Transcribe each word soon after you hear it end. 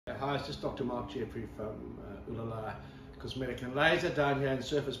Hi, it's just Dr. Mark Jeffery from Ulala Cosmetic and Laser down here in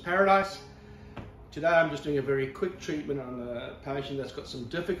Surfers Paradise. Today I'm just doing a very quick treatment on a patient that's got some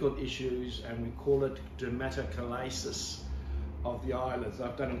difficult issues, and we call it dermatochalasis of the eyelids.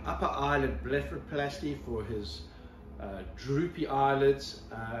 I've done an upper eyelid blepharoplasty for his droopy eyelids,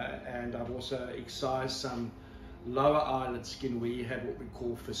 and I've also excised some lower eyelid skin where you have what we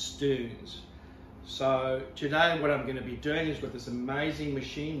call festoons. So today what I'm going to be doing is with this amazing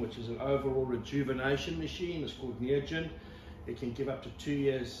machine, which is an overall rejuvenation machine. It's called Neogen. It can give up to 2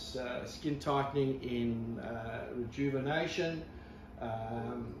 years skin tightening in rejuvenation.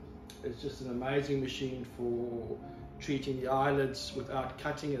 It's just an amazing machine for treating the eyelids without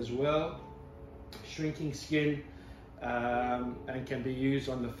cutting as well, shrinking skin, and can be used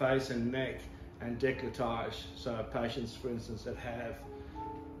on the face and neck and décolletage. So patients, for instance, that have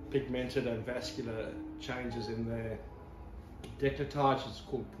pigmented and vascular changes in their décolletage, it's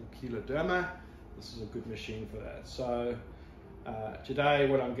called pulchoderma. This is a good machine for that. So today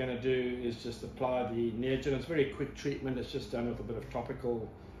what I'm going to do is just apply the Neogen. It's a very quick treatment. It's just done with a bit of topical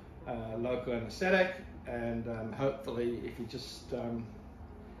local anesthetic, and hopefully if you just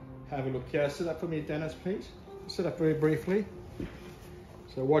have a look here. Sit up for me, Dennis, please. Sit up very briefly.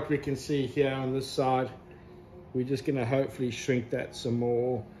 So what we can see here on this side, we're just going to hopefully shrink that some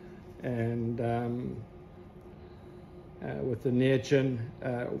more, and with the Neogen,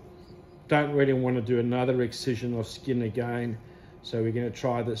 don't really want to do another excision of skin again, so we're going to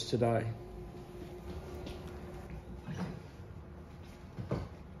try this today.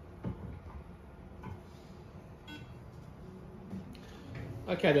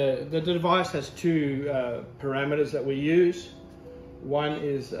 Okay, the device has two parameters that we use. One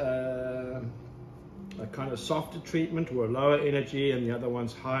is a kind of softer treatment or a lower energy, and the other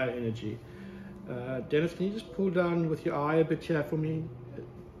one's higher energy. Dennis, can you just pull down with your eye a bit here for me?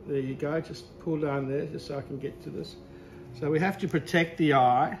 There you go, just pull down there just so I can get to this. So we have to protect the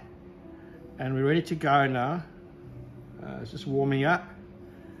eye, and we're ready to go now. It's just warming up,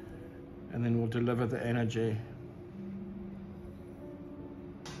 and then we'll deliver the energy.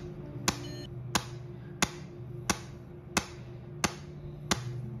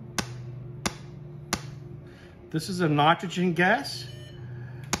 This is a nitrogen gas.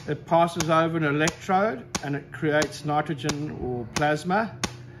 It passes over an electrode and it creates nitrogen or plasma,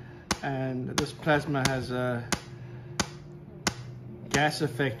 and this plasma has a gas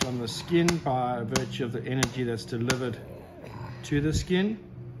effect on the skin by virtue of the energy that's delivered to the skin.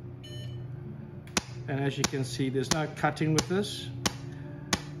 And as you can see, there's no cutting with this.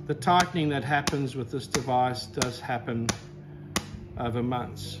 The tightening that happens with this device does happen over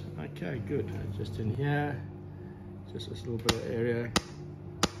months. Okay, good. Just in here. Just this little bit of area.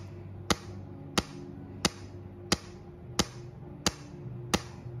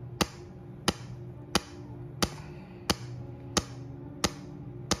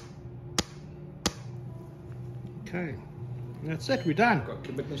 Okay, that's it, we're done. Got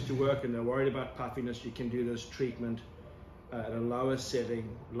commitments to work and they're worried about puffiness, you can do this treatment at a lower setting,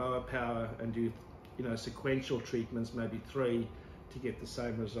 lower power, and do sequential treatments, maybe 3, to get the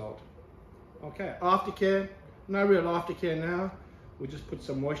same result. Okay, aftercare. No real aftercare now. We'll just put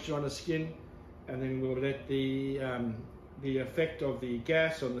some moisture on the skin, and then we'll let the effect of the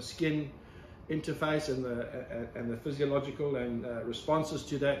gas on the skin interface and the physiological and responses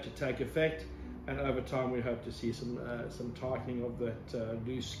to that to take effect. And over time, we hope to see some tightening of that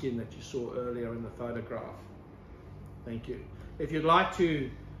loose skin that you saw earlier in the photograph. Thank you. If you'd like to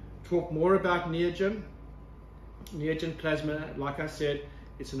talk more about Neogen Plasma, like I said,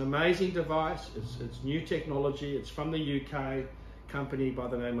 it's an amazing device. It's new technology. It's from the UK company by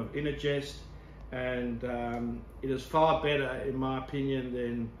the name of Innergest, and it is far better, in my opinion,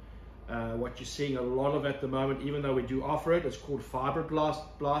 than what you're seeing a lot of at the moment. Even though we do offer it, it's called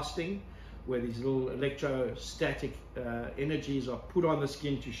fibroblasting, where these little electrostatic energies are put on the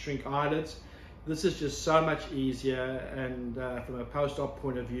skin to shrink eyelids. This is just so much easier, and from a post-op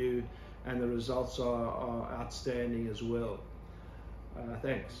point of view, and the results are outstanding as well.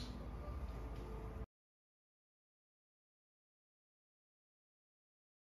 Thanks.